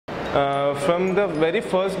From the very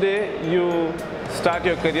first day you start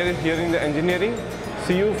your career here in the engineering,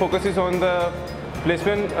 CU focuses on the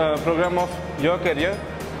placement program of your career.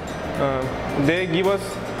 They give us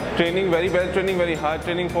training, very well training, very hard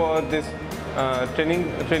training for this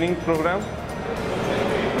training program.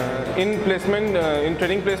 In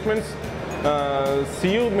training placements,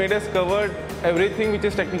 CU made us covered everything which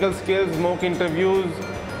is technical skills, mock interviews,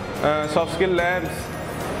 soft skill labs,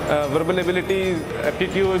 verbal abilities,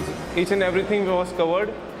 aptitudes, each and everything was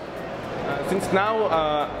covered. Since now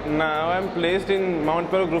I'm placed in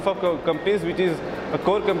MERU Group of companies, which is a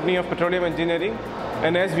core company of Petroleum Engineering,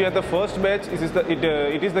 and as we are the first batch, it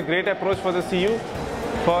is the great approach for the CU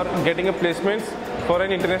for getting a placements for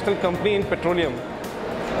an international company in petroleum.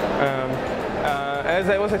 As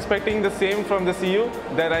I was expecting the same from the CU,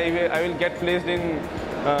 that I will get placed in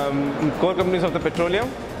core companies of the petroleum.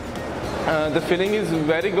 The feeling is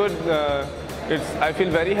very good. I feel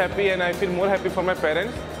very happy, and I feel more happy for my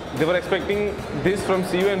parents. They were expecting this from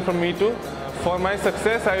CU and from me too. For my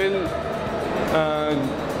success, I will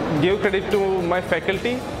give credit to my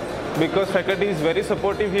faculty, because faculty is very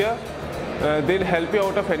supportive here. They'll help you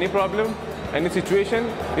out of any problem, any situation.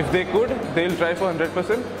 If they could, they'll try for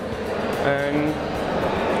 100%. And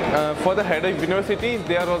for the head of university,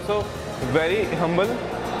 they are also very humble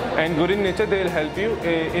and good in nature. They will help you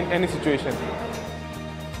in any situation.